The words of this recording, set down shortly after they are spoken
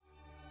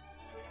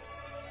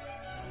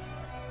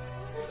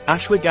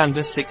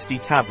Ashwagandha 60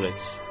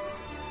 tablets.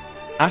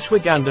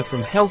 Ashwagandha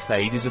from Health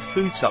Aid is a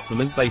food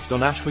supplement based on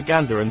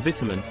ashwagandha and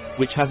vitamin,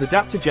 which has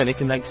adaptogenic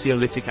and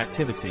anxiolytic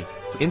activity,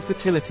 for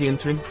infertility and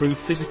to improve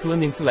physical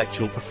and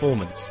intellectual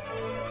performance.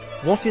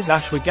 What is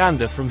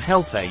ashwagandha from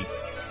Health Aid?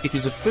 It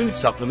is a food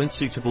supplement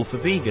suitable for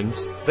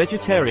vegans,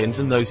 vegetarians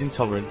and those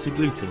intolerant to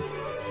gluten.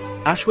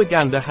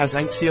 Ashwagandha has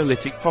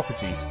anxiolytic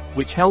properties,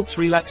 which helps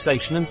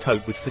relaxation and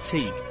cope with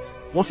fatigue.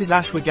 What is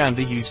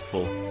ashwagandha used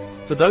for?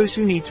 For those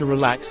who need to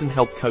relax and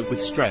help cope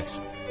with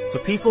stress. For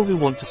people who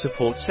want to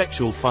support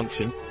sexual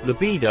function,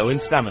 libido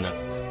and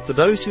stamina. For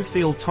those who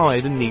feel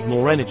tired and need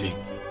more energy.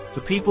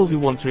 For people who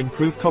want to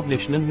improve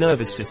cognition and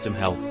nervous system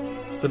health.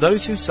 For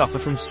those who suffer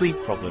from sleep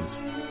problems.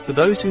 For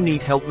those who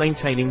need help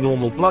maintaining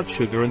normal blood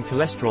sugar and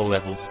cholesterol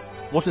levels.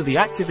 What are the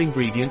active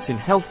ingredients in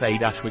Health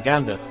Aid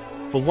Ashwagandha?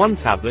 For one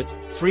tablet,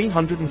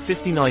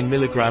 359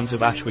 mg of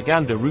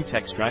ashwagandha root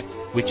extract,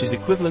 which is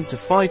equivalent to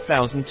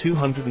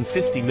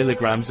 5,250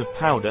 mg of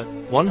powder,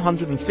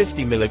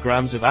 150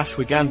 mg of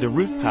ashwagandha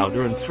root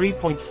powder and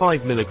 3.5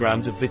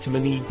 mg of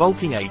vitamin E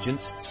bulking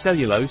agents,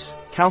 cellulose,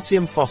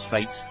 calcium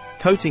phosphates,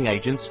 coating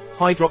agents,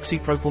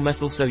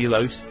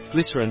 hydroxypropylmethylcellulose,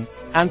 glycerin,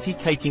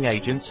 anti-caking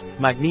agents,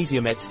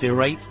 magnesium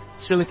stearate,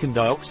 silicon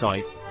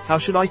dioxide. How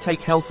should I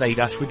take Health Aid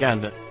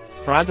Ashwagandha?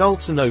 For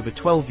adults and over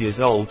 12 years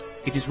old,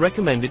 it is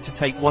recommended to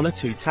take 1 or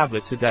 2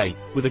 tablets a day,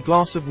 with a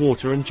glass of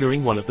water and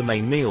during one of the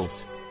main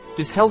meals.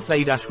 Does Health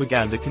Aid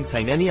Ashwagandha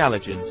contain any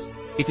allergens?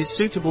 It is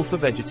suitable for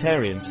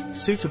vegetarians,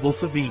 suitable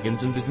for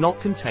vegans and does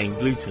not contain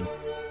gluten.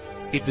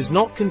 It does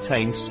not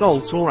contain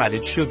salt or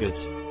added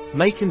sugars.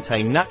 May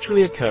contain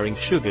naturally occurring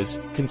sugars,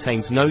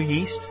 contains no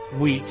yeast,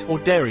 wheat or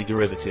dairy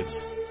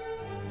derivatives.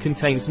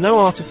 Contains no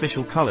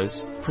artificial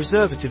colors,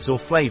 preservatives or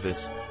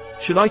flavors.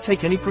 Should I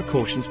take any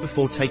precautions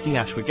before taking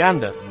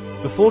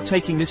ashwagandha? Before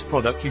taking this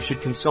product you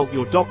should consult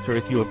your doctor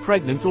if you are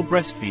pregnant or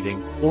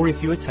breastfeeding, or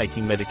if you are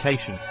taking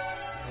medication.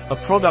 A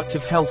product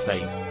of Health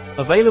Aid.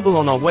 Available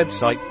on our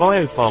website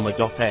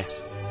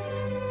biopharma.s.